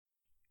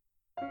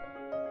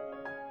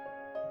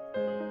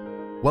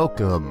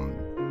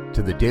Welcome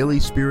to the Daily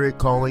Spirit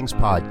Callings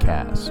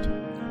podcast.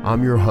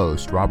 I'm your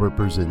host, Robert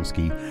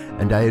Brzezinski,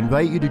 and I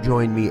invite you to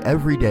join me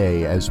every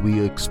day as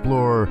we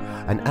explore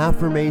an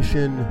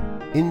affirmation,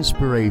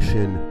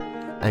 inspiration,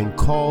 and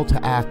call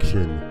to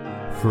action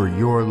for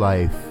your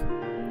life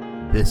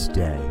this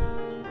day.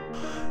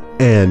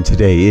 And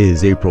today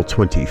is April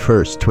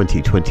 21st,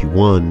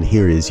 2021.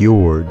 Here is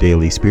your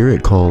Daily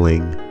Spirit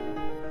Calling.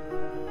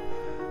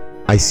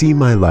 I see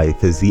my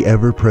life as the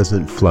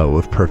ever-present flow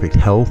of perfect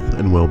health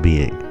and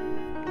well-being.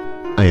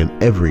 I am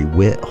every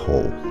whit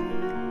whole.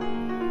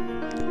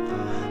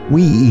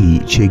 We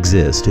each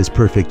exist as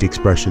perfect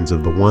expressions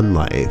of the one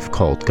life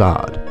called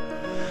God.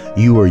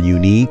 You are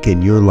unique,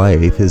 and your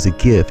life is a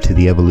gift to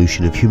the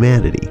evolution of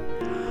humanity.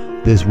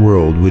 This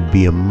world would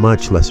be a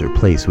much lesser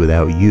place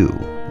without you,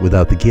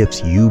 without the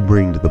gifts you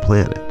bring to the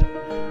planet,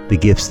 the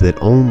gifts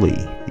that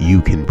only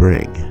you can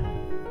bring.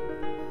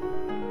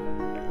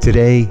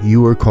 Today,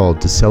 you are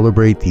called to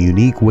celebrate the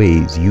unique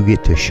ways you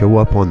get to show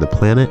up on the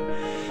planet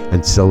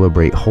and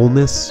celebrate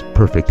wholeness,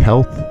 perfect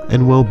health,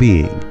 and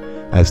well-being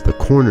as the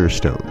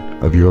cornerstone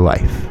of your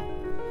life.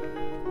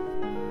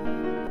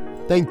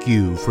 Thank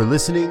you for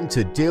listening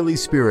to Daily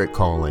Spirit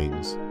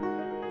Callings.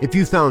 If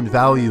you found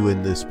value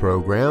in this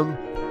program,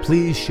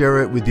 please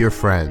share it with your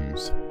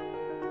friends.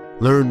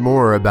 Learn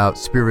more about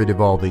Spirit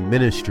Evolving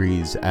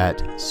Ministries at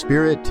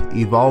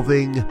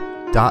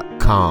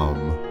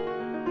spiritevolving.com.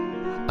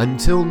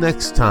 Until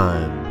next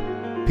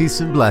time,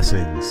 peace and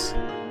blessings.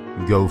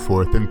 Go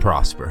forth and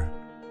prosper.